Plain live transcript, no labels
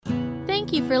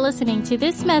Thank you for listening to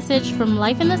this message from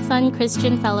Life in the Sun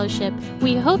Christian Fellowship.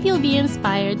 We hope you'll be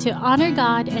inspired to honor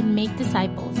God and make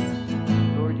disciples.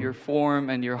 Lord, your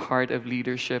form and your heart of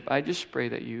leadership, I just pray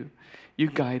that you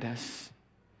guide us.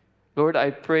 Lord, I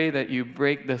pray that you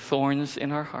break the thorns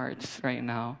in our hearts right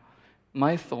now.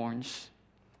 My thorns.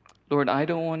 Lord, I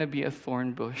don't want to be a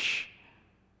thorn bush.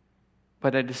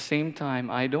 But at the same time,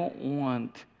 I don't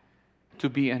want to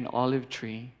be an olive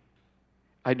tree.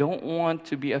 I don't want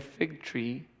to be a fig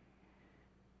tree.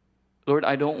 Lord,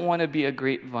 I don't want to be a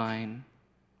grapevine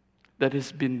that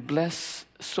has been blessed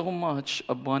so much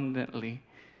abundantly,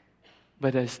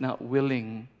 but is not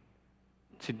willing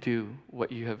to do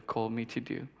what you have called me to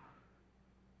do.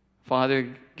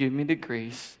 Father, give me the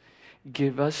grace.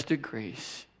 Give us the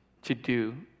grace to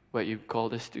do what you've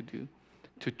called us to do,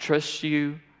 to trust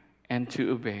you and to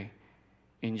obey.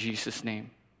 In Jesus' name,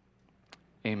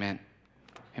 amen.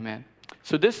 Amen.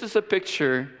 So this is a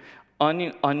picture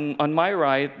on my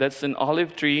right, that's an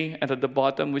olive tree, and at the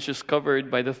bottom, which is covered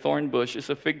by the thorn bush,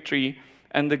 is a fig tree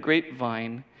and the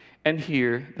grapevine, and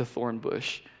here, the thorn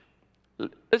bush.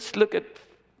 Let's look at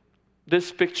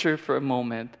this picture for a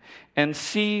moment and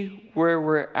see where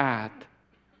we're at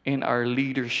in our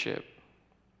leadership.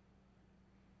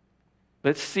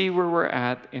 Let's see where we're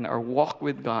at in our walk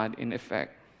with God, in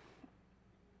effect.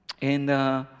 And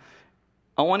I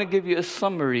want to give you a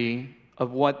summary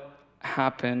of what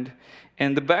happened.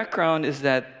 And the background is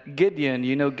that Gideon,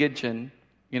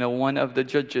 one of the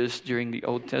judges during the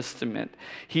Old Testament,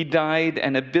 he died,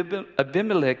 and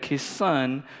Abimelech, his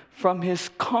son, from his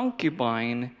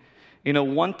concubine,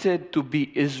 wanted to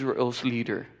be Israel's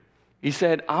leader. He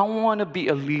said, I want to be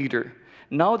a leader.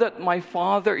 Now that my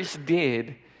father is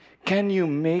dead, can you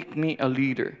make me a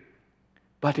leader?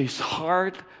 But his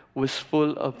heart was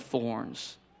full of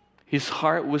thorns. His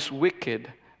heart was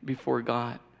wicked before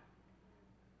God.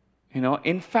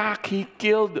 In fact, he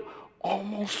killed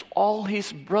almost all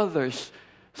his brothers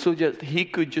so that he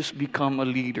could just become a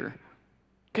leader.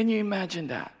 Can you imagine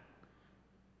that?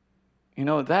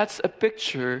 That's a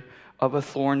picture of a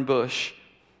thorn bush.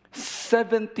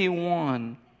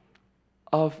 71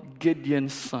 of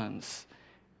Gideon's sons,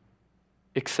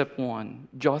 except one,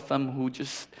 Jotham, who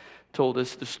just told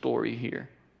us the story here.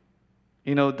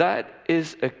 That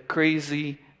is a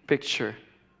crazy picture.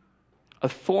 A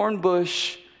thorn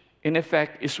bush, in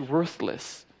effect, is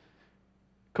worthless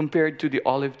compared to the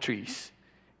olive trees.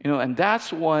 And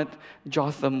that's what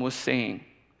Jotham was saying.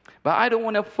 But I don't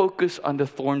want to focus on the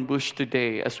thorn bush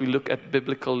today as we look at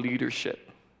biblical leadership.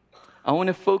 I want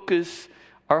to focus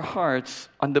our hearts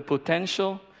on the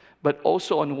potential, but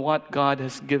also on what God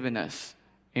has given us.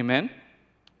 Amen?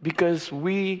 Because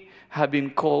we have been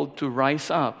called to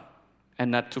rise up and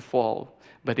not to fall.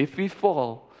 But if we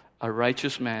fall, a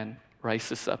righteous man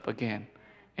rises up again.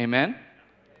 Amen?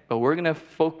 But we're going to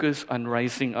focus on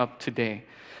rising up today.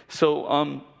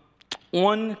 So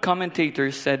one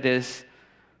commentator said this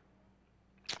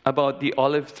about the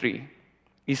olive tree.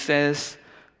 He says,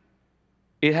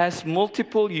 it has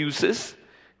multiple uses: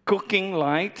 cooking,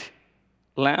 light,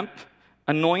 lamp,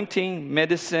 anointing,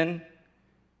 medicine,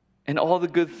 and all the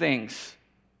good things.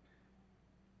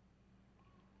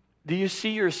 Do you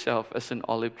see yourself as an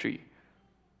olive tree?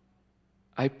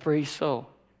 I pray so.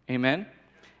 Amen?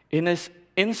 In as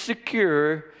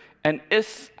insecure and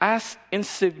as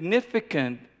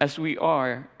insignificant as we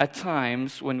are at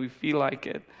times when we feel like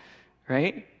it,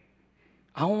 right?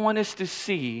 I want us to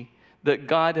see that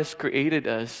God has created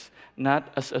us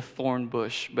not as a thorn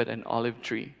bush, but an olive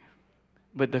tree.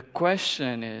 But the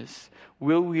question is,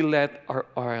 will we let our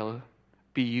oil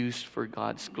be used for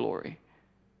God's glory?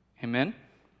 Amen?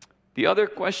 The other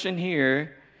question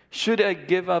here, should I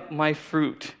give up my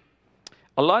fruit?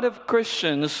 A lot of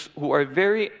Christians who are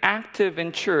very active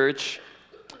in church,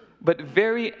 but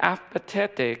very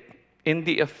apathetic in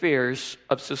the affairs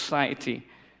of society.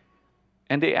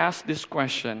 And they ask this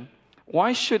question,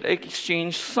 why should I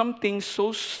exchange something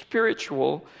so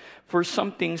spiritual for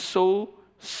something so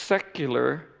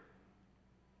secular,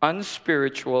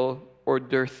 unspiritual, or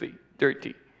dirty?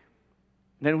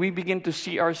 Then we begin to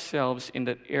see ourselves in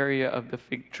that area of the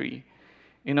fig tree.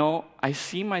 I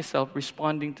see myself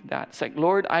responding to that. It's like,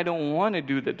 Lord, I don't want to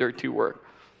do the dirty work.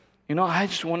 I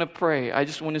just want to pray. I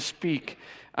just want to speak.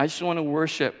 I just want to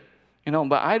worship.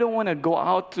 But I don't want to go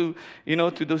out to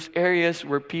those areas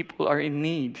where people are in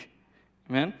need.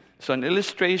 Amen? So an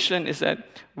illustration is that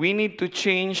we need to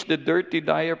change the dirty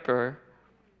diaper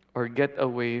or get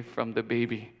away from the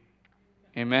baby.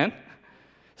 Amen?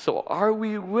 So are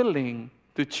we willing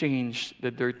to change the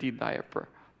dirty diaper?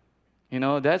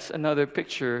 That's another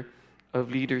picture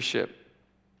of leadership.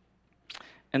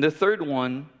 And the third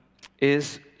one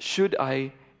is, should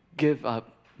I give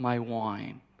up my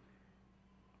wine?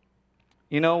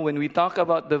 You know, when we talk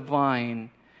about the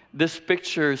vine, this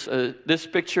picture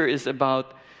is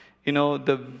about, you know,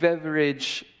 the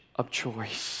beverage of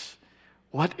choice.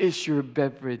 What is your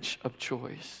beverage of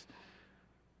choice?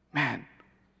 Man,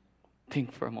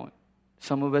 think for a moment.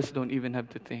 Some of us don't even have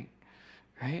to think,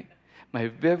 right? My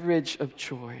beverage of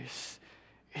choice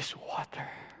is water.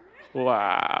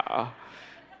 Wow.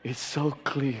 It's so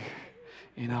clear.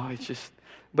 You know, it's just...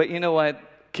 But you know what?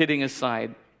 Kidding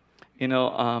aside, you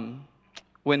know,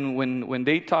 when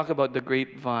they talk about the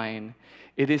grapevine,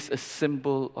 it is a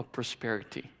symbol of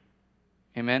prosperity.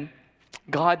 Amen?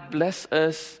 God bless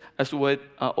us, as what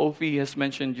Ophi has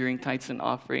mentioned during tithes and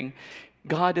offering.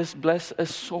 God has blessed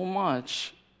us so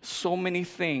much, so many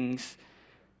things,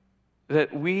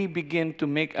 that we begin to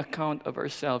make account of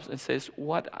ourselves and says,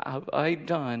 what have I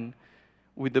done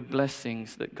with the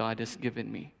blessings that God has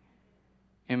given me?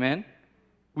 Amen?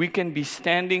 We can be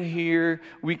standing here,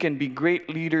 we can be great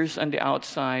leaders on the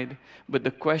outside, but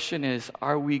the question is,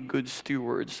 are we good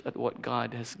stewards at what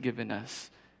God has given us?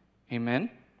 Amen?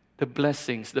 The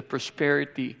blessings, the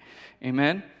prosperity.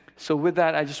 Amen? So with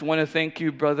that, I just want to thank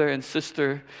you, brother and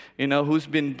sister, you know, who's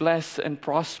been blessed and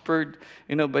prospered,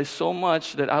 you know, by so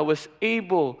much that I was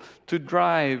able to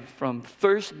drive from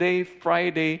Thursday,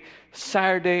 Friday,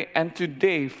 Saturday, and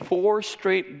today, 4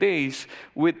 straight days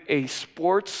with a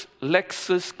sports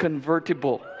Lexus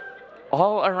convertible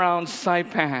all around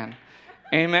Saipan.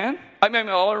 Amen? I mean,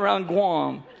 all around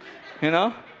Guam, you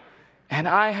know? And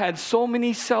I had so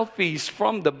many selfies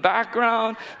from the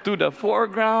background to the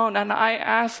foreground. And I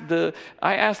asked the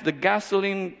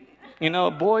gasoline, you know,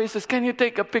 boy, says, can you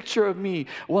take a picture of me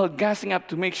while gassing up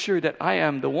to make sure that I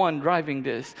am the one driving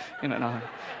this? You know, no.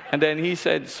 And then he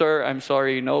said, sir, I'm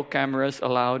sorry, no cameras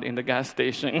allowed in the gas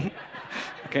station.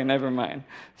 Okay, never mind.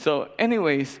 So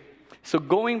anyways, so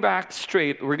going back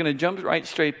straight, we're going to jump right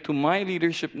straight to my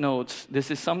leadership notes.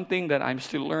 This is something that I'm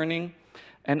still learning.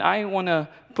 And I want to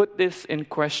put this in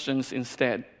questions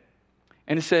instead.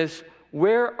 And it says,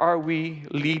 where are we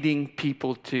leading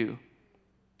people to?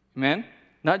 Amen?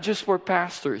 Not just for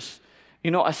pastors. You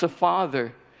know, as a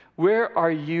father, where are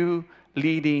you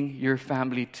leading your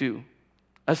family to?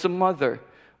 As a mother,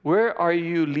 where are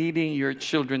you leading your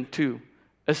children to?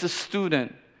 As a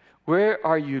student, where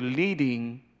are you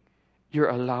leading your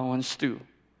allowance to?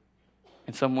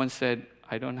 And someone said,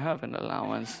 I don't have an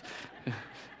allowance.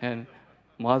 And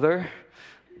mother,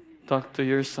 talk to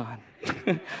your son.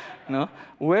 No?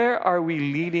 Where are we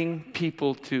leading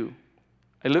people to?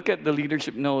 I look at the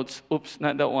leadership notes. Oops,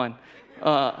 not that one.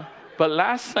 But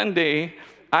last Sunday,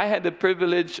 I had the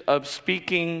privilege of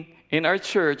speaking in our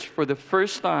church for the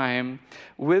first time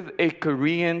with a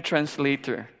Korean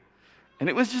translator. And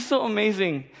it was just so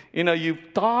amazing. You know, you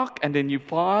talk and then you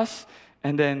pause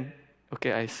and then,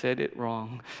 okay, I said it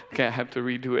wrong. Okay, I have to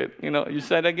redo it. You know, you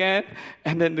said again,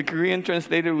 and then the Korean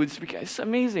translator would speak. It's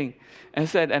amazing.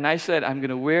 And I said, I'm going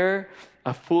to wear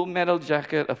a full metal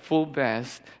jacket, a full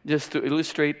vest, just to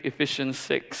illustrate Ephesians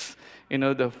 6, you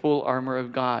know, the full armor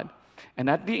of God. And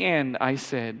at the end, I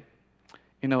said,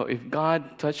 you know, if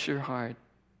God touched your heart,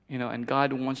 you know, and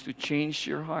God wants to change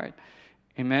your heart,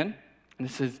 amen? And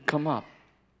it says, come up.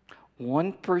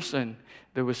 One person,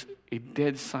 there was a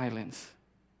dead silence.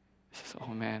 He says,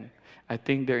 oh man, I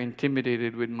think they're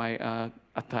intimidated with my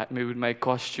with my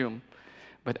costume.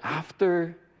 But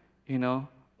after, you know,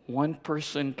 one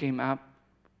person came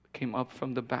up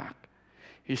from the back.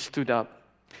 He stood up.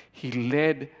 He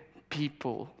led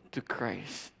people to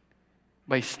Christ.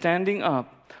 By standing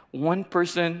up, one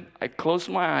person, I closed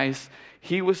my eyes,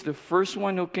 he was the first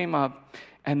one who came up.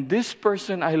 And this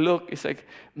person, I look, it's like,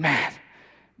 man,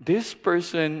 this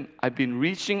person, I've been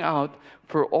reaching out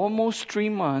for almost 3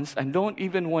 months and don't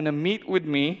even want to meet with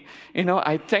me. You know,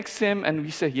 I text him and we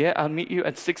said, yeah, I'll meet you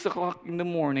at 6 o'clock in the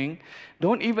morning.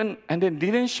 And then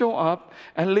didn't show up.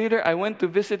 And later I went to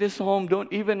visit his home,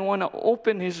 don't even want to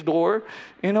open his door.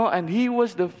 You know, and he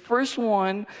was the first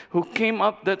one who came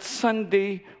up that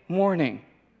Sunday morning.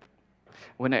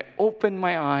 When I opened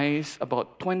my eyes,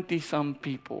 about 20-some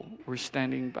people were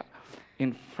standing back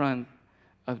in front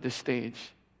of the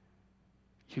stage.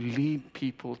 You lead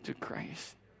people to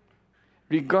Christ.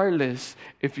 Regardless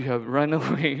if you have run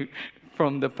away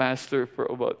from the pastor for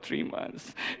about 3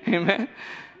 months. Amen?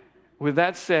 With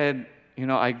that said, you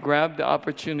know, I grabbed the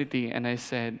opportunity and I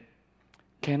said,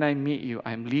 can I meet you?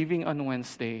 I'm leaving on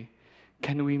Wednesday.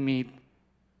 Can we meet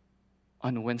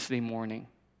on Wednesday morning?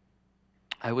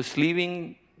 I was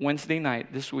leaving Wednesday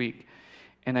night this week.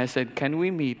 And I said, can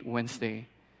we meet Wednesday?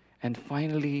 And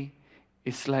finally,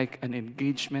 it's like an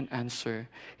engagement answer.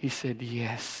 He said,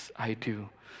 yes, I do.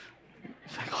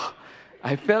 It's like, oh,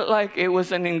 I felt like it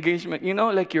was an engagement. You know,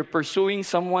 like you're pursuing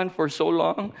someone for so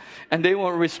long and they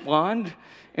won't respond.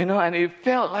 You know, and it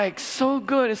felt like so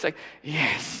good. It's like,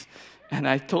 yes. And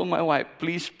I told my wife,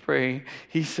 please pray.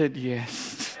 He said,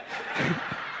 yes.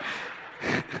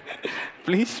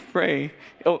 Please pray.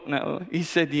 Oh, no. He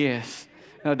said, yes.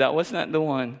 No, that was not the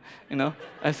one. You know,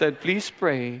 I said, please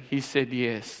pray. He said,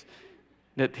 yes.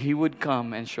 That he would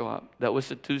come and show up. That was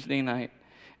a Tuesday night.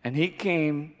 And he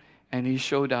came and he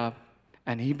showed up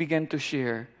and he began to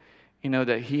share, you know,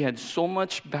 that he had so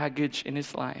much baggage in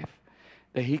his life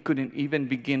that he couldn't even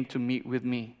begin to meet with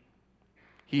me.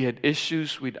 He had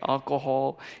issues with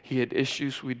alcohol. He had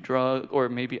issues with drugs, or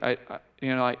maybe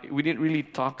we didn't really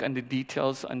talk on the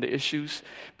details on the issues,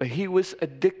 but he was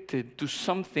addicted to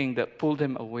something that pulled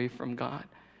him away from God.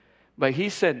 But he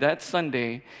said that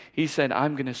Sunday, he said,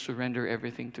 I'm going to surrender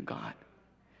everything to God.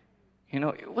 You know,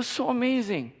 it was so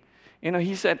amazing. You know,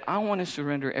 he said, I want to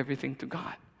surrender everything to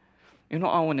God. You know,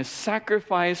 I want to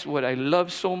sacrifice what I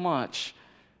love so much,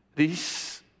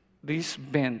 these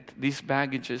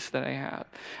baggages that I have,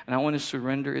 and I want to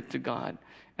surrender it to God.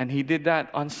 And he did that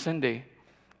on Sunday.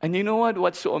 And you know what?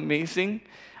 What's so amazing?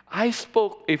 I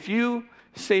spoke, if you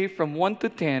say from 1 to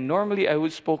 10, normally I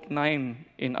would spoke 9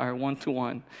 in our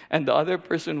 1-to-1, and the other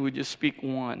person would just speak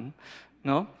 1.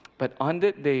 No? But on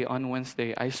that day, on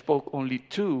Wednesday, I spoke only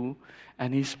 2,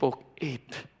 and he spoke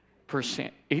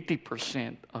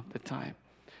 80% of the time.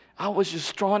 I was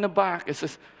just thrown aback. It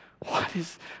says, what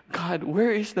is, God,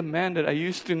 where is the man that I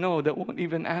used to know that won't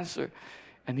even answer?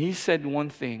 And he said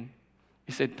one thing.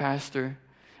 He said, Pastor,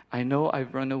 I know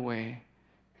I've run away.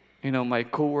 You know, my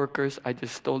coworkers, I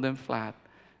just told them flat.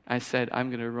 I said, I'm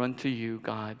going to run to you,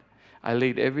 God. I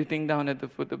laid everything down at the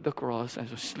foot of the cross. I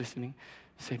was listening.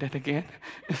 Say that again.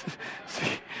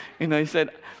 You know, he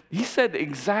said the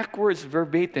exact words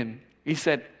verbatim. He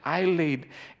said, I laid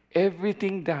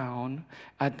everything down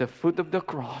at the foot of the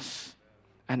cross.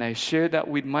 And I shared that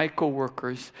with my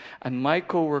coworkers. And my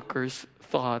coworkers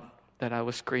thought that I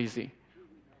was crazy.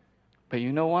 But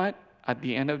you know what? At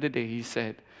the end of the day, he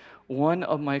said, one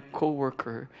of my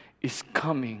coworkers is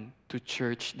coming to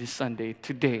church this Sunday,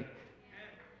 today.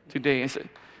 I said,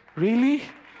 really?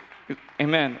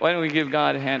 Amen. Why don't we give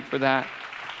God a hand for that?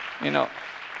 You know,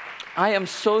 I am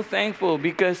so thankful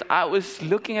because I was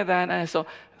looking at that and I saw,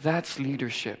 that's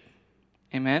leadership.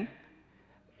 Amen.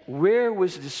 Where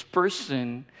was this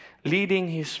person leading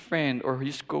his friend or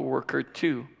his coworker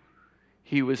to?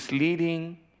 He was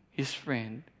leading his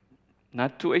friend,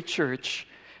 not to a church,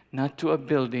 not to a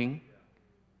building.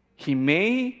 He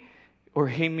may or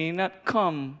he may not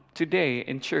come today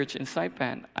in church in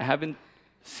Saipan. I haven't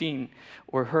seen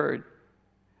or heard,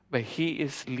 but he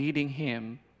is leading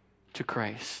him to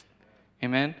Christ.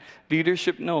 Amen.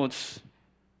 Leadership notes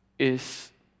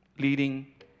is leading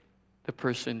the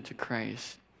person to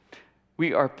Christ.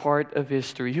 We are part of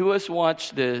history. Who has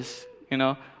watched this? You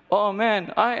know, oh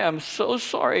man, I am so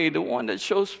sorry. The one that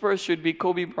shows first should be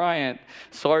Kobe Bryant.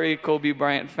 Sorry, Kobe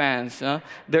Bryant fans.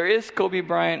 There is Kobe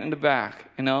Bryant in the back,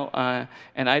 you know.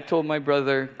 And I told my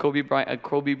brother, Kobe Bryant, a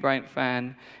Kobe Bryant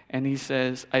fan, and he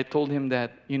says, I told him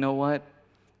that, you know what?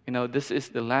 You know, this is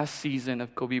the last season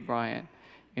of Kobe Bryant,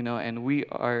 you know, and we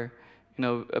are, you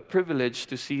know, a privilege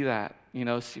to see that, you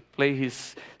know, play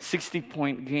his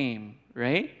 60-point game,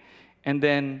 right? And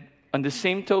then on the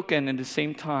same token, in the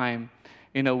same time,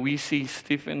 you know, we see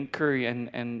Stephen Curry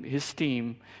and his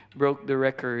team broke the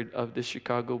record of the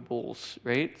Chicago Bulls,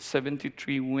 right?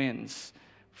 73 wins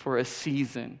for a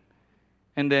season.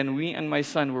 And then we and my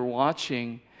son were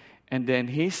watching, and then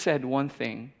he said one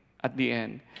thing at the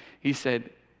end. He said,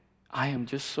 I am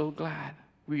just so glad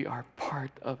we are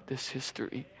part of this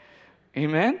history.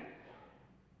 Amen?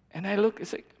 And I look,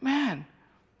 it's like, man,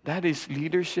 that is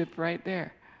leadership right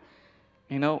there.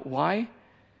 You know, why?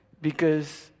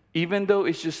 Because even though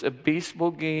it's just a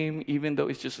baseball game, even though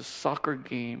it's just a soccer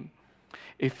game,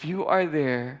 if you are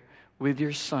there with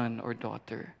your son or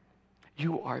daughter,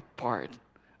 you are part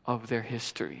of their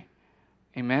history.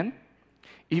 Amen?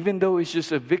 Even though it's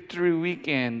just a victory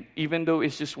weekend, even though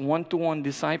it's just one-to-one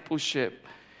discipleship,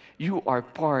 you are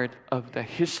part of the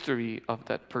history of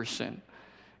that person.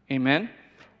 Amen?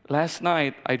 Last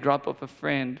night, I dropped off a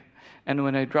friend, and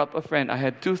when I dropped a friend, I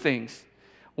had 2 things.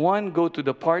 One, go to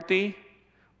the party,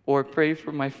 or pray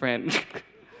for my friend.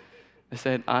 I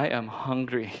said, I am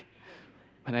hungry.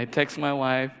 When I text my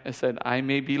wife, I said, I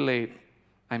may be late.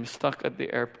 I'm stuck at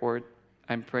the airport.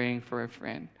 I'm praying for a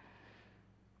friend.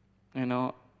 You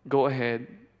know, go ahead.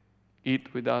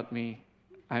 Eat without me.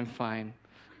 I'm fine.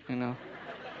 You know.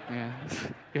 Yeah.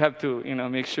 You have to,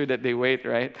 make sure that they wait,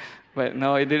 right? But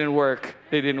no, it didn't work.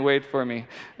 They didn't wait for me.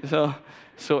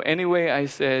 So anyway, I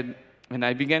said, and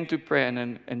I began to pray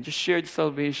and just shared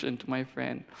salvation to my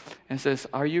friend and says,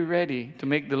 are you ready? To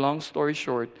make the long story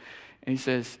short. And he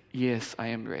says, yes, I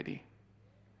am ready.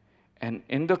 And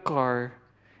in the car,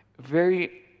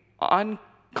 very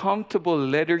uncomfortable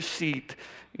leather seat,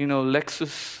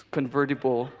 Lexus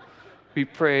convertible, we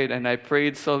prayed, and I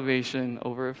prayed salvation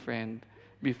over a friend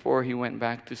before he went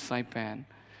back to Saipan.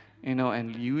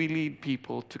 And we lead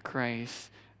people to Christ.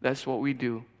 That's what we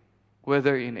do.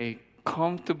 Whether in a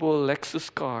comfortable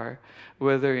Lexus car,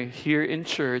 whether here in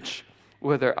church,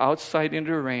 whether outside in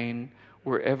the rain,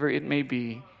 wherever it may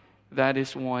be, that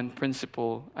is one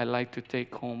principle I like to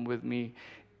take home with me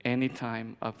any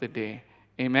time of the day.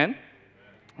 Amen?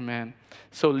 Amen.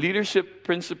 So leadership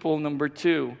principle number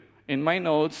 2. In my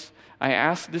notes, I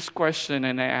asked this question,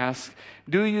 and I asked,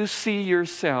 do you see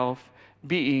yourself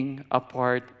being a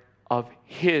part of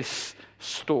His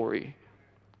story?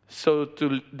 So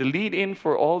the lead in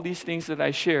for all these things that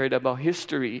I shared about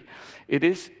history, it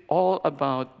is all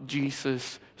about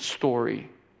Jesus' story.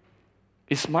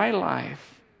 Is my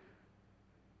life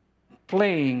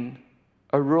playing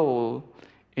a role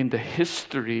in the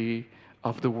history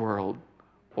of the world?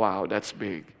 Wow, that's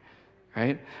big,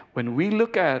 right? When we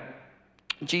look at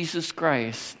Jesus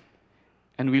Christ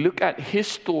and we look at His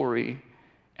story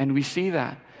and we see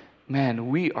that, man,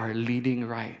 we are leading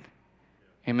right.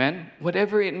 Amen?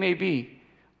 Whatever it may be,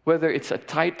 whether it's a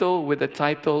title,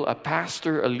 a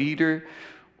pastor, a leader,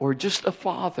 or just a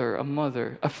father, a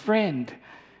mother, a friend.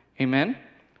 Amen?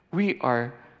 We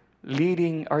are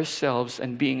leading ourselves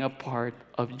and being a part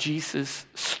of Jesus'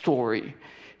 story,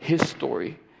 His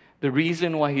story, the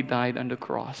reason why He died on the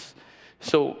cross.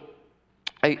 So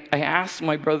I asked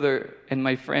my brother and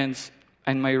my friends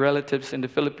and my relatives in the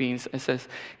Philippines, I says,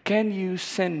 can you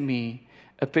send me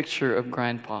a picture of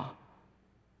Grandpa?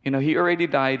 He already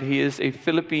died. He is a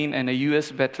Philippine and a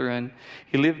U.S. veteran.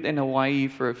 He lived in Hawaii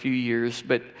for a few years,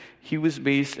 but he was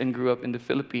based and grew up in the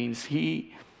Philippines.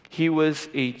 He was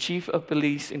a chief of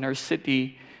police in our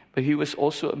city, but he was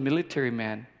also a military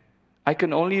man. I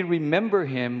can only remember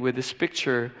him with this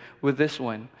picture, with this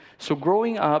one. So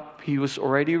growing up, he was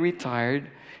already retired.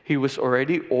 He was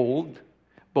already old.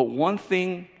 But one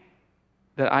thing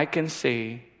that I can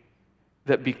say,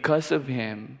 that because of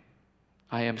him,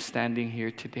 I am standing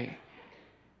here today.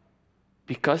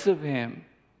 Because of him,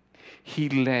 he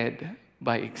led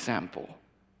by example.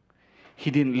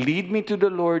 He didn't lead me to the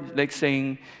Lord like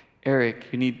saying, Eric,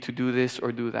 you need to do this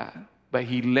or do that. But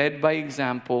he led by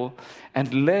example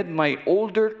and led my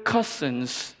older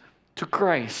cousins to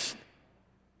Christ.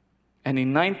 And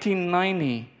in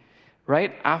 1990,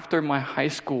 right after my high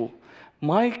school,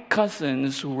 my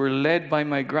cousins who were led by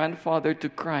my grandfather to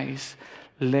Christ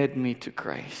led me to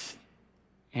Christ.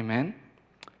 Amen?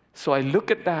 So I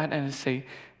look at that and I say,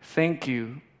 thank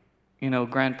you,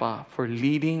 Grandpa, for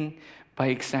leading by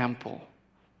example.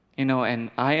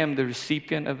 And I am the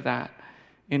recipient of that.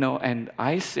 And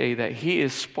I say that he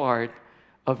is part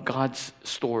of God's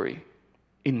story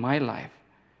in my life,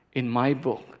 in my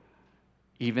book,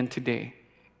 even today.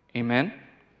 Amen?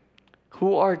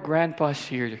 Who are grandpas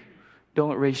here?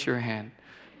 Don't raise your hand.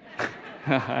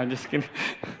 I'm just kidding.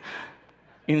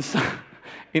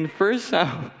 In First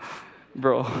Samuel,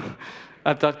 bro,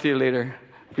 I'll talk to you later.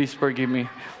 Please forgive me.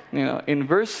 In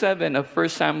verse 7 of 1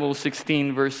 Samuel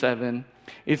 16, verse 7,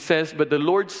 it says, but the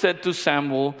Lord said to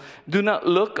Samuel, do not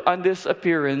look on this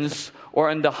appearance or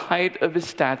on the height of his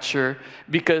stature,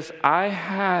 because I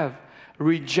have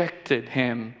rejected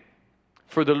him.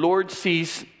 For the Lord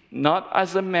sees not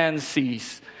as a man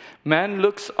sees. Man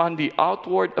looks on the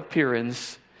outward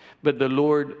appearance, but the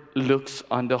Lord looks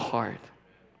on the heart.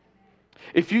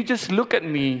 If you just look at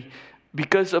me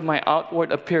because of my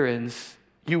outward appearance,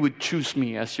 you would choose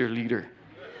me as your leader.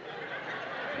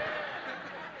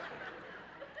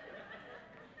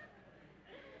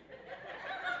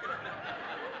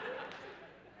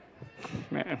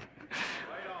 Man,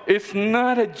 it's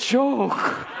not a joke.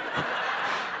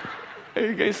 Are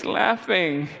you guys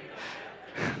laughing?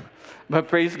 But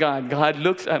praise God, God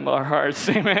looks at our hearts.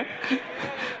 Amen.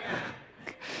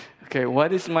 Okay,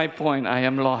 what is my point? I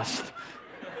am lost.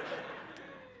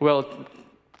 Well,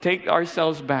 take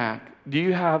ourselves back. Do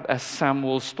you have a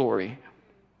Samuel story?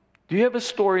 Do you have a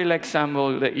story like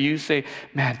Samuel that you say,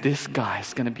 man, this guy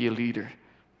is going to be a leader.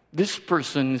 This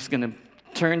person is going to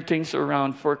turn things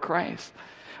around for Christ.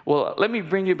 Well, let me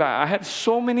bring you back. I had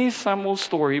so many Samuel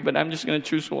stories, but I'm just going to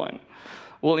choose one.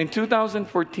 Well, in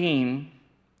 2014,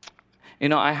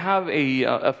 I have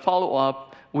a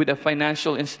follow-up with a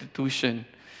financial institution.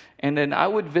 And then I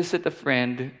would visit a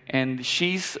friend, and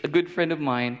she's a good friend of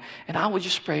mine, and I would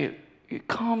just pray,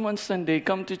 come on Sunday,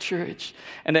 come to church.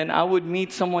 And then I would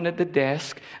meet someone at the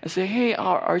desk and say, hey,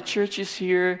 our church is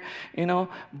here,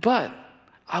 but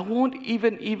I won't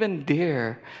even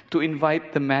dare to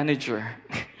invite the manager,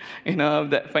 of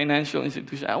that financial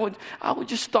institution. I would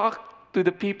just talk to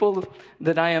the people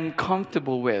that I am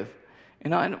comfortable with,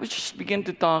 and we just begin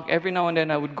to talk. Every now and then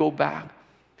I would go back.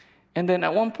 And then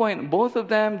at one point, both of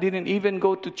them didn't even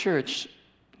go to church,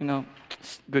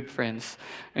 good friends,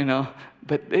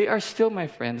 but they are still my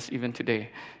friends even today.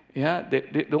 Yeah,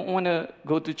 they don't want to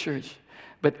go to church.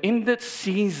 But in that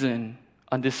season,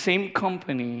 on the same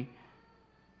company,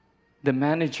 the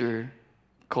manager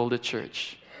called the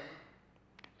church.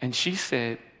 And she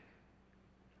said,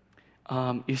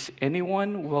 is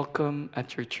anyone welcome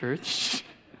at your church?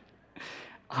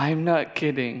 I'm not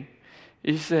kidding.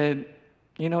 He said,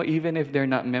 even if they're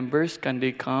not members, can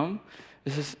they come?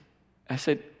 I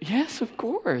said, yes, of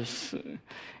course.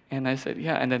 And I said,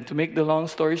 yeah. And then to make the long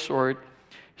story short,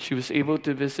 she was able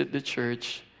to visit the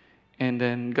church and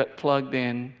then got plugged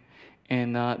in.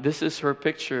 And this is her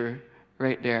picture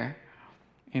right there.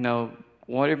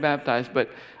 Water baptized. But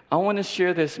I want to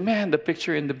share this. Man, the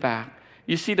picture in the back.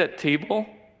 You see that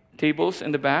tables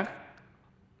in the back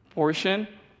portion?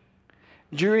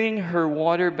 During her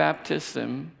water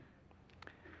baptism,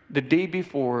 the day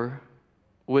before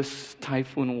was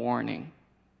typhoon warning.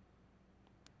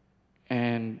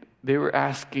 And they were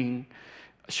asking,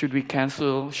 should we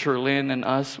cancel? Sherlyn and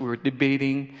us were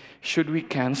debating, should we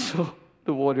cancel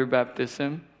the water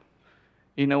baptism?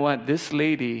 You know what? This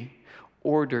lady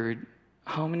ordered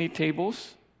how many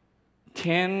tables?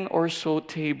 10 or so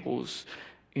tables,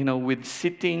 with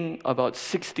sitting about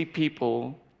 60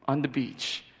 people on the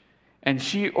beach. And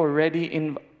she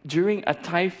already, during a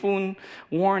typhoon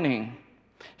warning,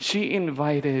 she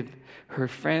invited her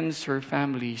friends, her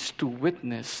families to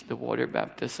witness the water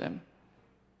baptism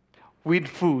with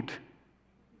food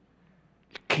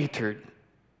catered.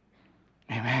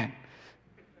 Amen.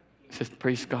 Says,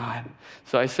 praise God.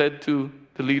 So I said to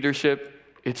the leadership,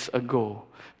 it's a go.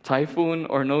 Typhoon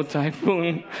or no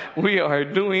typhoon, we are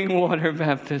doing water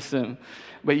baptism.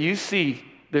 But you see,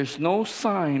 there's no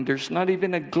sign, there's not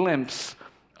even a glimpse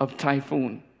of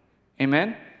typhoon.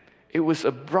 Amen? It was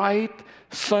a bright,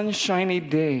 sunshiny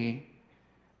day.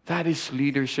 That is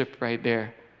leadership right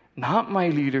there. Not my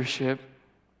leadership,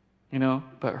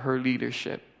 but her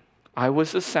leadership. I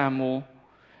was a Samuel,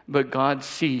 but God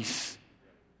sees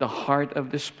the heart of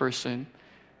this person,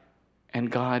 and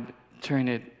God turned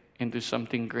it into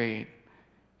something great.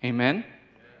 Amen?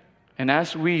 And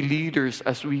as we leaders,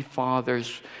 as we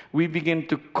fathers, we begin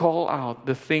to call out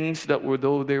the things that were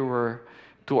though they were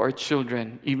to our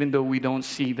children, even though we don't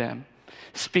see them.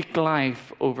 Speak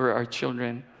life over our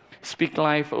children. Speak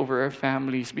life over our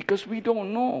families, because we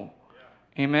don't know.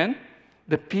 Amen?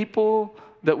 The people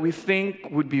that we think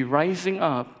would be rising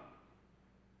up,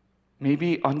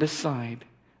 maybe on the side,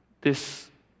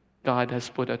 God has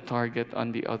put a target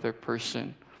on the other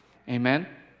person. Amen?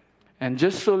 And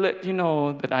just to let you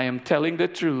know that I am telling the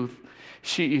truth,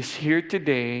 she is here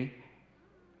today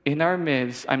in our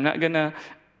midst. I'm not going to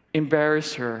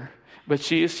embarrass her, but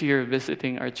she is here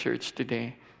visiting our church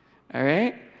today. All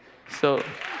right? So,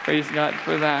 praise God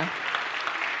for that.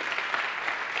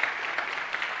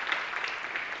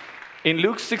 In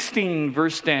Luke 16,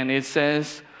 verse 10, it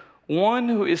says, one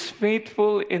who is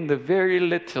faithful in the very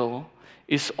little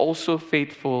is also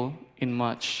faithful in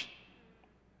much.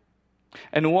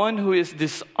 And one who is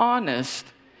dishonest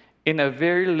in a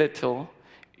very little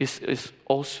is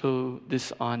also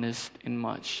dishonest in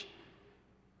much.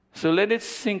 So let it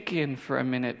sink in for a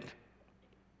minute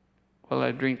while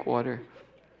I drink water.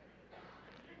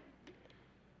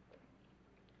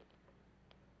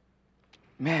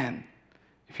 Man,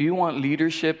 if you want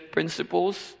leadership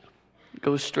principles,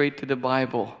 go straight to the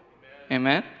Bible.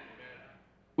 Amen?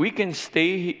 We can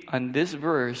stay on this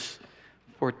verse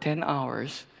for 10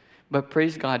 hours. But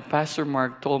praise God, Pastor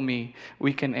Mark told me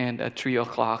we can end at 3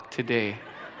 o'clock today.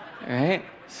 All right?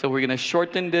 So we're going to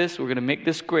shorten this. We're going to make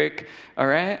this quick. All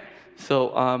right?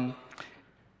 So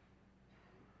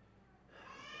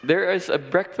there is a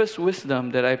breakfast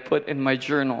wisdom that I put in my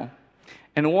journal.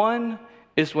 And one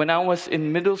is when I was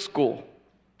in middle school.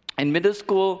 In middle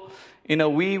school,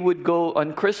 we would go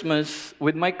on Christmas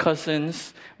with my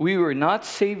cousins. We were not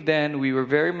saved then. We were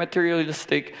very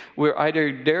materialistic. We're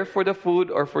either there for the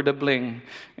food or for the bling.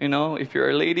 If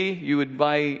you're a lady, you would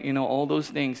buy, all those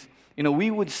things.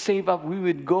 we would save up. We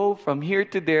would go from here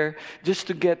to there just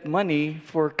to get money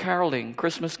for caroling,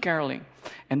 Christmas caroling.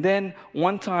 And then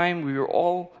one time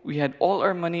we had all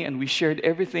our money and we shared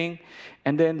everything.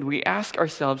 And then we asked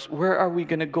ourselves, where are we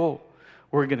going to go?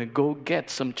 We're going to go get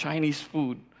some Chinese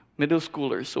food, middle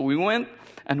schoolers. So we went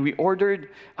and I ordered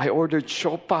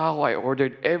siopao, I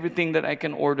ordered everything that I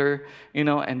can order,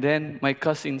 and then my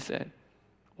cousin said,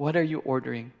 what are you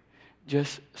ordering?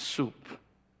 Just soup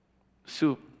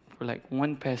for like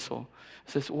 1 peso.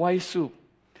 I says, why soup?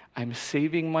 I'm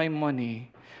saving my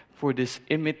money for this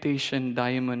imitation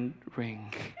diamond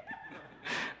ring.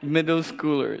 Middle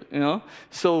schooler,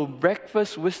 So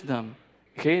breakfast wisdom,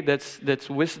 okay, that's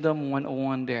wisdom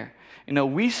 101 there.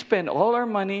 We spent all our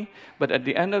money, but at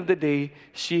the end of the day,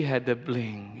 she had the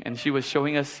bling. And she was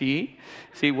showing us, see,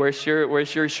 where's your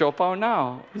siopao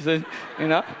now?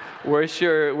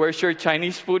 Where's your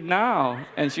Chinese food now?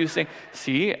 And she was saying,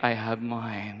 see, I have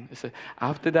mine. So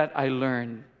after that, I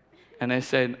learned. And I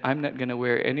said, I'm not going to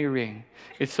wear any ring.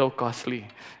 It's so costly,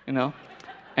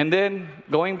 And then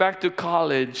going back to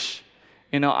college,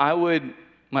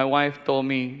 my wife told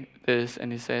me this,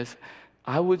 and he says,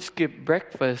 I would skip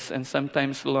breakfast and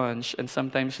sometimes lunch and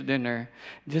sometimes dinner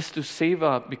just to save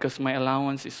up because my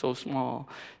allowance is so small.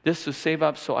 Just to save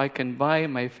up so I can buy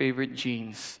my favorite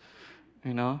jeans,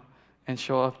 and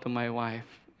show off to my wife.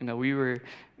 We were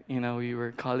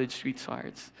college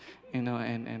sweethearts,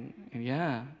 and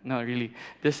yeah, no, really,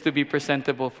 just to be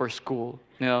presentable for school.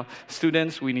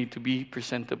 Students, we need to be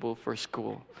presentable for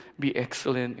school. Be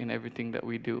excellent in everything that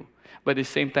we do. But at the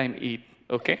same time, eat,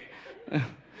 okay?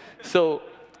 So,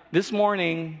 this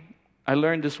morning, I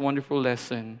learned this wonderful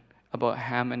lesson about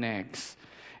ham and eggs.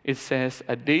 It says,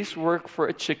 a day's work for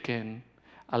a chicken,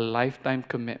 a lifetime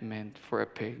commitment for a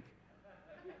pig.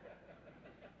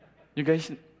 You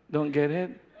guys don't get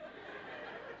it?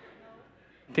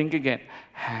 Think again.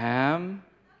 Ham,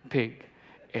 pig.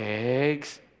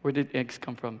 Eggs. Where did eggs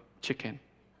come from? Chicken.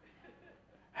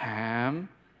 Ham,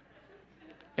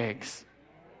 eggs.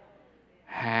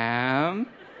 Ham,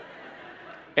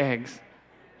 eggs.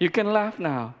 You can laugh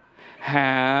now.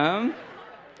 Ham,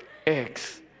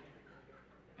 eggs.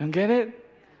 Don't get it?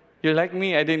 You're like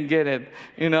me, I didn't get it.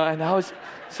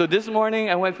 So this morning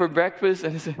I went for breakfast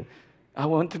and I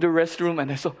went to the restroom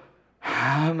and I saw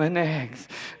ham and eggs.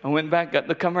 I went back, got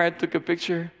the camera, took a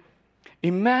picture.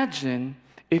 Imagine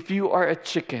if you are a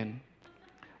chicken.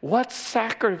 What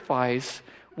sacrifice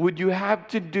would you have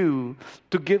to do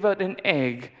to give out an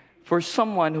egg for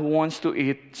someone who wants to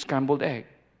eat scrambled egg?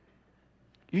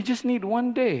 You just need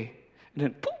 1 day. And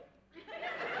then, poof,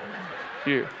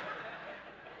 here.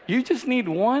 You just need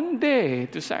 1 day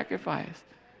to sacrifice.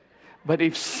 But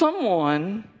if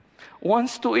someone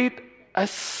wants to eat a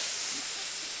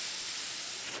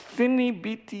thinny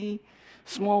bitty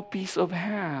small piece of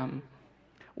ham,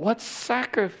 what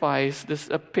sacrifice does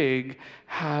a pig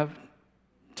have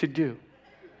to do?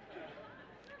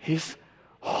 His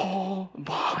whole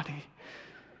body.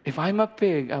 If I'm a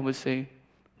pig, I would say,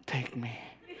 take me.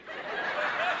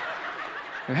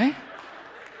 Right?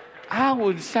 I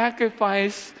would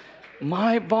sacrifice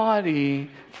my body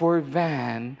for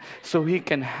Van so he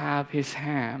can have his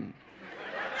ham.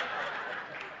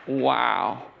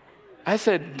 Wow. I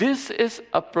said, this is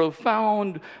a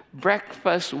profound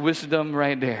breakfast wisdom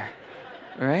right there.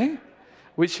 Right?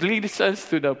 Which leads us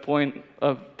to the point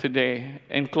of today.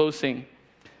 In closing,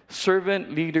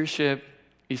 servant leadership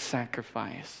is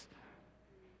sacrifice.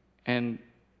 And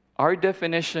our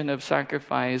definition of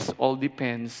sacrifice all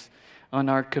depends on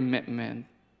our commitment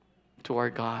to our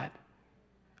God.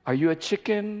 Are you a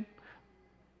chicken?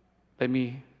 Let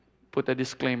me put a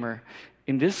disclaimer.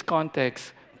 In this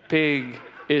context, pig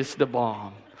is the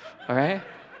bomb. All right?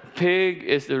 Pig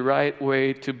is the right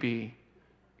way to be.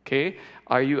 Okay?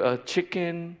 Are you a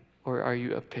chicken or are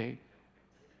you a pig?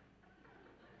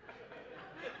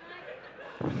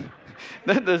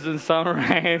 That doesn't sound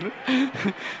right.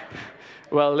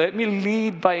 Well, let me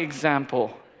lead by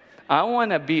example. I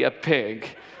want to be a pig.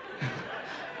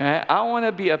 Okay? I want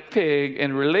to be a pig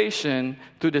in relation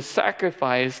to the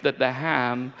sacrifice that the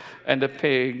ham and the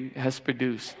pig has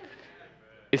produced.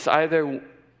 It's either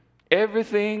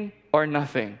everything or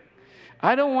nothing.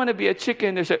 I don't want to be a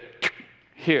chicken that says,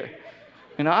 here.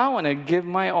 I want to give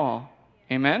my all.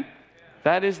 Amen?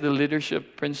 That is the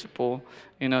leadership principle,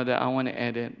 that I want to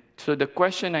edit. So the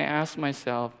question I ask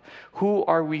myself, who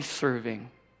are we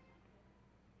serving?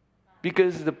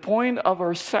 Because the point of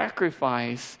our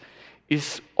sacrifice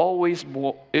is always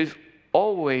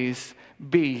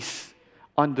based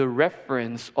on the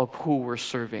reference of who we're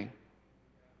serving.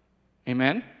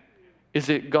 Amen? Is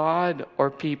it God or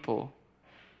people?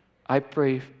 I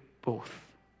pray both.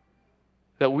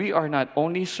 That we are not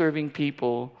only serving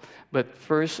people, but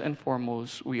first and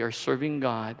foremost, we are serving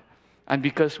God. And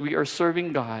because we are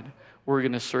serving God, we're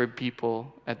going to serve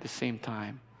people at the same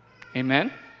time.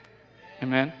 Amen?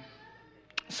 Amen?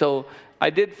 So I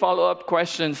did follow-up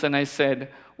questions and I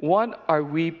said, what are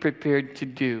we prepared to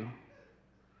do?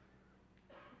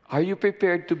 Are you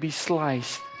prepared to be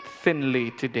sliced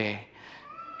thinly today?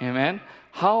 Amen?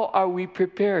 How are we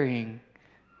preparing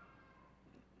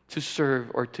to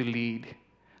serve or to lead?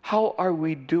 How are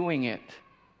we doing it?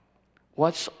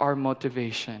 What's our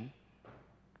motivation?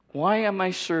 Why am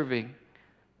I serving?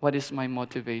 What is my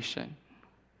motivation?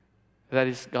 That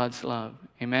is God's love.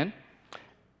 Amen?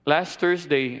 Last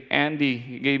Thursday,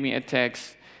 Andy gave me a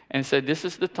text and said, this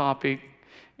is the topic.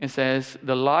 It says,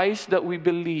 the lies that we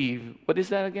believe. What is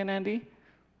that again, Andy?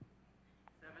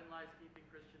 7 lies keeping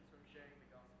Christians from sharing the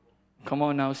gospel. Come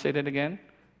on now, say that again.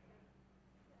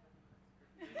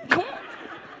 Come on.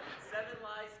 7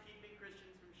 lies keeping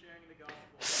Christians from sharing the gospel.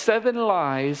 7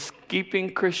 lies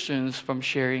keeping Christians from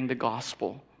sharing the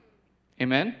gospel.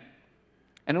 Amen?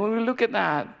 And when we look at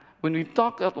that, when we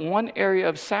talk about one area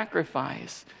of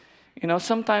sacrifice,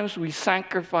 sometimes we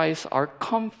sacrifice our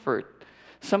comfort.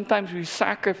 Sometimes we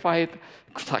sacrifice,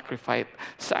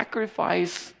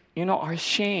 our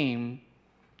shame,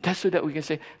 just so that we can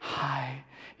say, hi,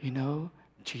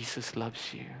 Jesus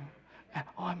loves you. And,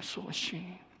 I'm so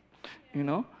ashamed.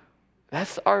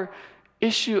 That's our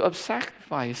issue of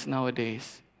sacrifice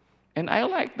nowadays. And I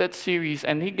like that series,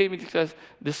 and he gave me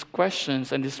these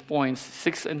questions and these points,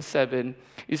 6 and 7.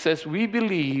 He says, we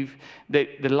believe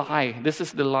that this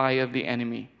is the lie of the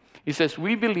enemy. He says,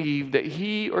 we believe that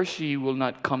he or she will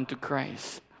not come to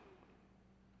Christ.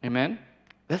 Amen?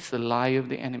 That's the lie of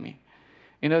the enemy.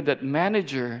 That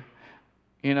manager,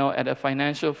 at a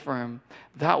financial firm,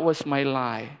 that was my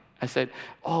lie. I said,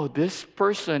 this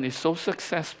person is so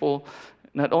successful.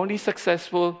 Not only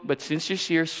successful, but since she's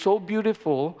here, so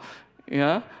beautiful,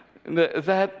 that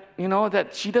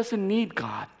she doesn't need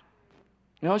God.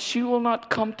 She will not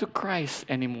come to Christ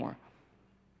anymore.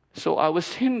 So I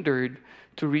was hindered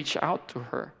to reach out to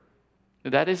her.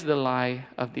 That is the lie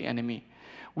of the enemy.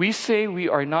 We say we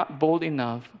are not bold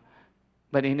enough,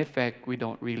 but in effect, we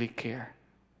don't really care.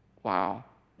 Wow,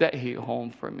 that hit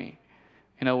home for me.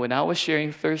 When I was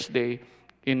sharing Thursday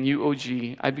in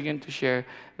UOG, I began to share,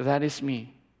 that is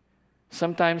me.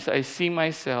 Sometimes I see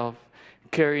myself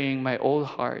carrying my old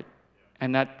heart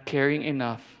and not caring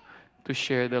enough to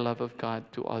share the love of God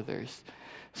to others.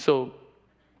 So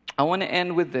I want to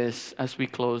end with this as we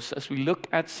close, as we look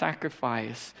at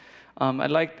sacrifice.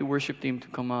 I'd like the worship team to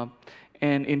come up.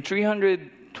 And in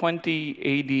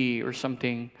 320 AD or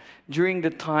something, during the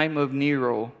time of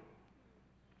Nero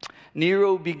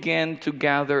began to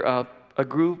gather up a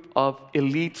group of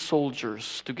elite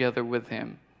soldiers together with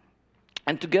him.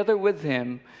 And together with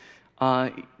him,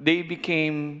 they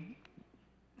became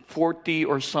 40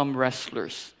 or some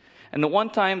wrestlers. And the one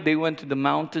time they went to the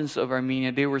mountains of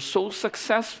Armenia, they were so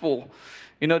successful,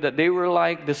 that they were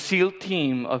like the SEAL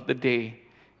team of the day.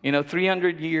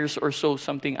 300 years or so,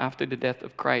 something after the death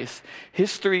of Christ.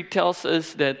 History tells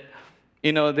us that,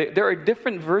 there are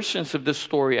different versions of the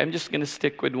story. I'm just going to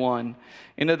stick with one.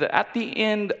 That at the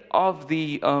end of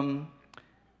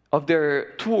of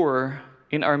their tour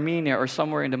in Armenia or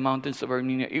somewhere in the mountains of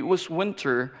Armenia, it was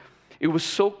winter. It was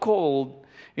so cold.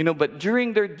 But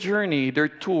during their journey, their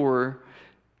tour,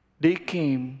 they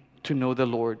came to know the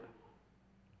Lord.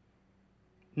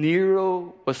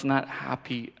 Nero was not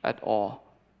happy at all.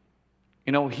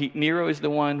 Nero is the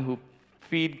one who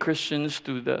feed Christians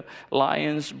to the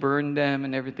lions, burn them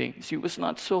and everything. He was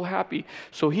not so happy.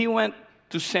 So he went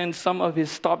to send some of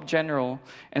his top general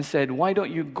and said, why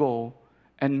don't you go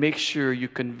and make sure you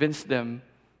convince them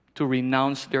to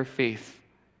renounce their faith.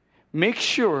 Make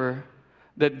sure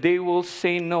that they will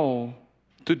say no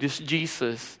to this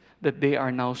Jesus that they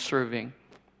are now serving.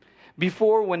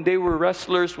 Before, when they were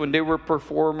wrestlers, when they were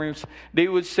performers, they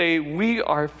would say, we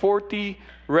are 40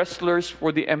 wrestlers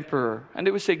for the emperor. And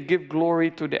they would say, give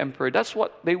glory to the emperor. That's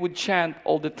what they would chant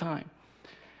all the time.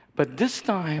 But this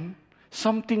time,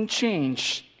 something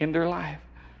changed in their life.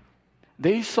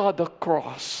 They saw the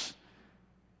cross.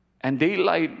 And they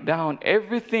laid down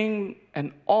everything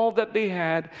and all that they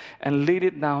had and laid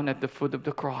it down at the foot of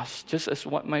the cross, just as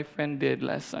what my friend did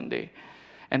last Sunday.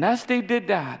 And as they did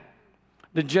that,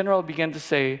 the general began to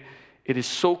say, it is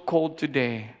so cold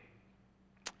today.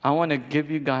 I want to give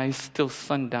you guys till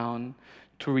sundown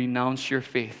to renounce your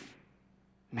faith.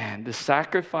 Man, the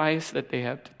sacrifice that they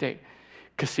have to take.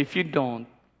 Because if you don't,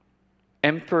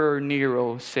 Emperor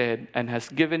Nero said, and has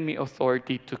given me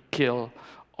authority to kill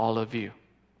all of you.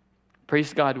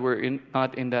 Praise God,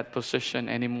 not in that position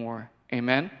anymore.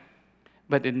 Amen?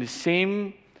 But in the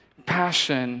same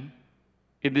passion,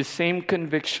 in the same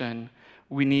conviction,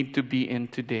 we need to be in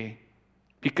today.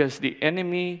 Because the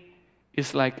enemy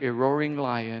is like a roaring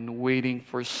lion waiting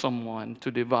for someone to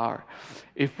devour.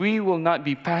 If we will not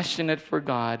be passionate for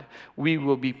God, we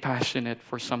will be passionate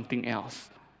for something else.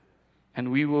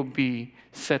 And we will be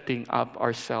setting up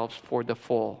ourselves for the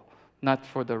fall, not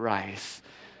for the rise.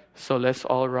 So let's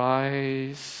all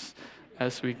rise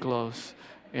as we close.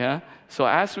 Yeah? So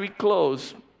as we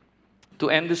close, to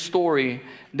end the story,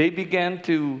 they began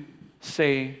to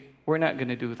say, we're not going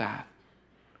to do that.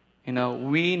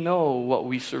 We know what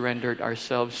we surrendered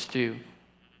ourselves to.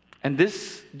 And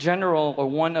this general, or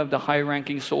one of the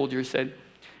high-ranking soldiers, said,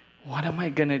 what am I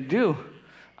going to do?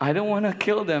 I don't want to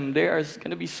kill them. There's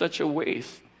going to be such a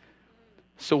waste.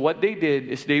 So what they did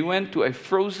is they went to a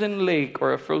frozen lake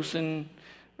or a frozen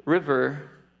river,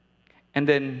 and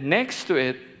then next to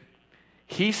it,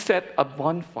 he set a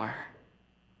bonfire.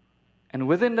 And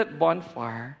within that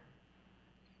bonfire,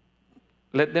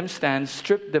 let them stand,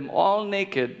 stripped them all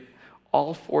naked,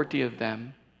 all 40 of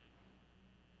them,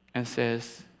 and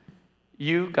says,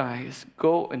 you guys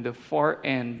go in the far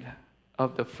end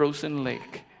of the frozen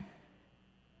lake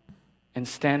and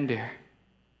stand there.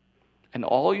 And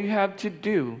all you have to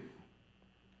do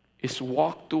is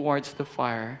walk towards the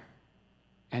fire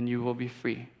and you will be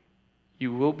free.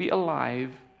 You will be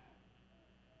alive,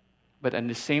 but at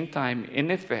the same time, in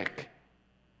effect,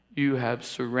 you have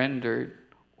surrendered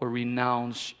or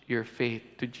renounced your faith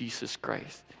to Jesus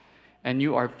Christ. And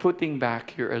you are putting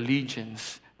back your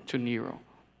allegiance to Nero.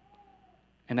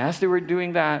 And as they were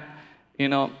doing that,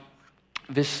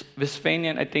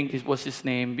 Vespasian, I think was his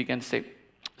name, began to say,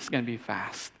 it's going to be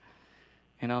fast.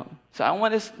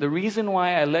 So the reason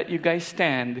why I let you guys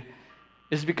stand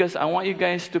is because I want you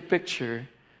guys to picture,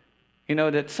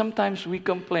 that sometimes we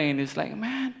complain. It's like,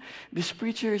 man, this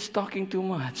preacher is talking too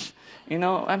much.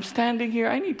 I'm standing here,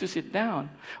 I need to sit down.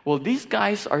 Well, these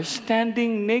guys are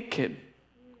standing naked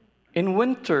in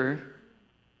winter.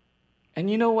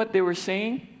 And you know what they were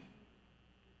saying?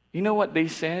 You know what they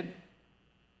said?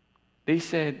 They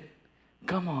said,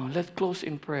 come on, let's close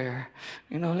in prayer.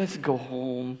 Let's go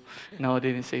home. No,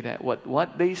 they didn't say that.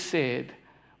 What they said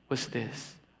was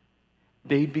this.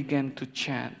 They began to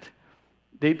chant.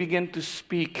 They began to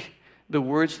speak the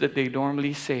words that they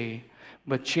normally say,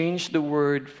 but changed the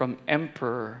word from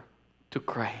emperor to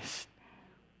Christ.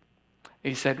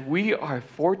 They said, we are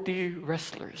 40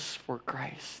 wrestlers for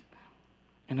Christ.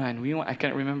 And I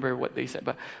can't remember what they said,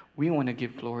 but we want to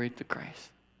give glory to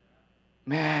Christ.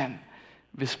 Man,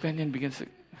 Vespasian begins to,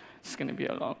 it's going to be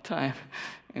a long time,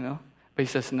 But he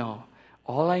says, no,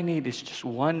 all I need is just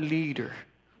one leader,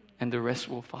 and the rest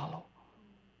will follow.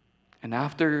 And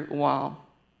after a while,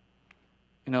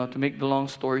 to make the long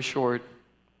story short,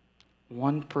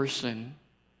 one person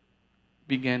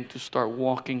began to start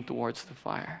walking towards the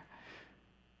fire.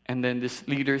 And then this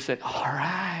leader said, all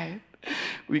right,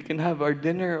 we can have our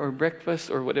dinner or breakfast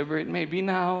or whatever it may be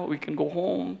now. We can go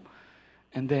home.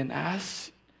 And then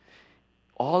as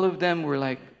all of them were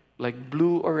like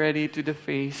blue already to the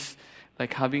face,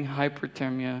 like having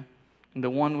hyperthermia. And the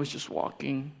one was just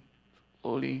walking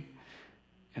slowly.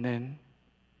 And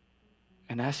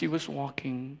as he was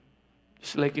walking,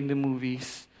 just like in the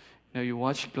movies, you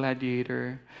watch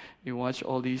Gladiator, you watch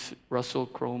all these Russell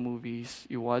Crowe movies,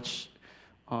 you watch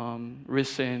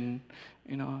Risen,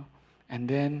 and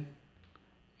then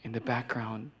in the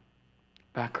background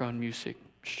music,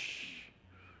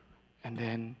 and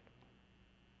then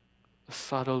a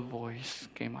subtle voice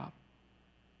came up,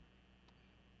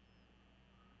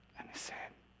 and it said,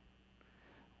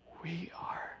 we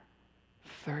are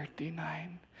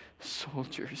 39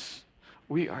 soldiers.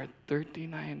 We are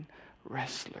 39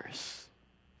 wrestlers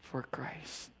for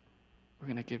Christ. We're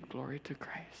going to give glory to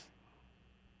Christ.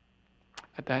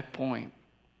 At that point,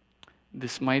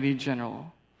 this mighty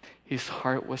general, his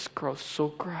heart was so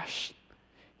crushed,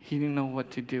 he didn't know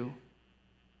what to do.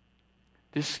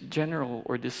 This general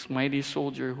or this mighty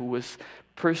soldier who was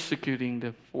persecuting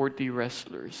the 40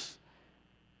 wrestlers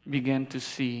began to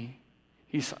see.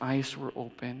 His eyes were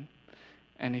open,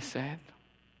 and he said,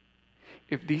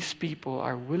 if these people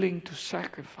are willing to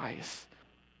sacrifice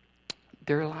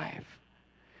their life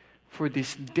for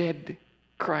this dead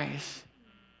Christ,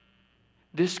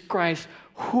 this Christ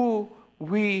who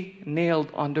we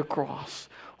nailed on the cross,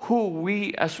 who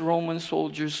we as Roman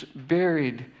soldiers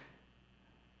buried,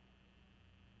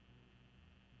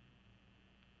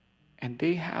 and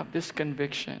they have this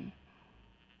conviction,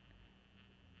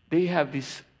 they have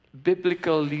this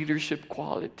biblical leadership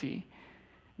quality,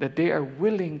 that they are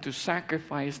willing to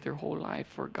sacrifice their whole life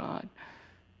for God.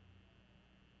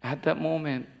 At that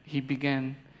moment, he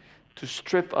began to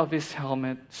strip off his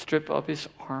helmet, strip off his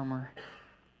armor,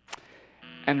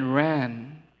 and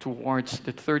ran towards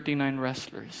the 39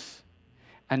 wrestlers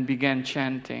and began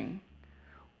chanting,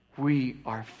 "We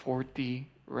are 40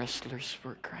 wrestlers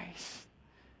for Christ."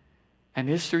 And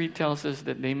history tells us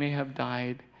that they may have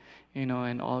died,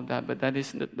 and all that, but that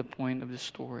isn't the point of the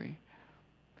story.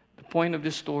 The point of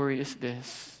the story is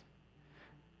this: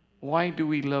 why do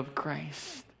we love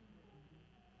Christ?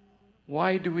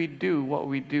 Why do we do what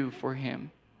we do for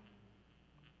Him?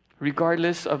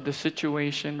 Regardless of the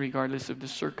situation, regardless of the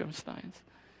circumstance.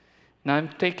 Now I'm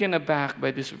taken aback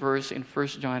by this verse in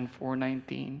 1 John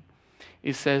 4:19.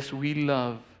 It says, "We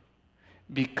love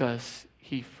because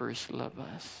He first loved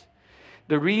us."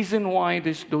 The reason why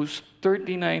those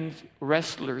 39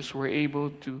 wrestlers were able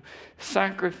to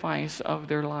sacrifice of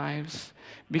their lives,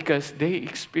 because they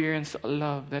experienced a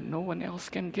love that no one else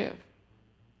can give.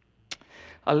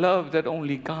 A love that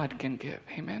only God can give.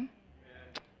 Amen?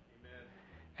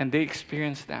 And they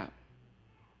experienced that.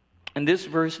 And this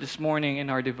verse this morning in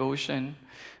our devotion,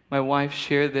 my wife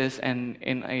shared this, and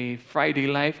in a Friday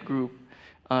life group,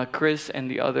 Chris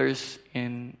and the others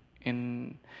in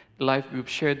the life group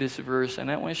shared this verse,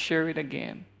 and I want to share it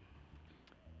again.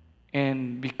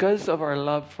 And because of our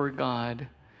love for God,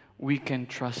 we can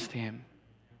trust Him.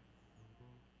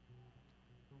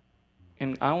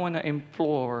 And I want to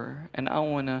implore, and I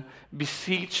want to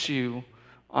beseech you,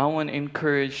 I want to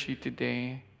encourage you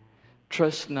today,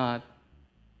 trust not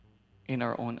in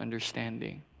our own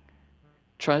understanding.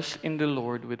 Trust in the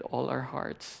Lord with all our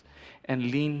hearts,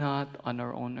 and lean not on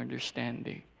our own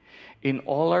understanding. In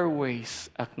all our ways,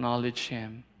 acknowledge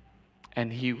Him,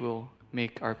 and He will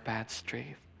make our path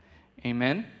straight.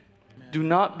 Amen? Do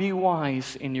not be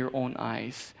wise in your own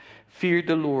eyes. Fear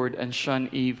the Lord and shun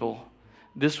evil.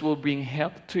 This will bring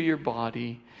health to your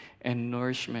body and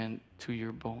nourishment to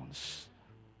your bones.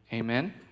 Amen?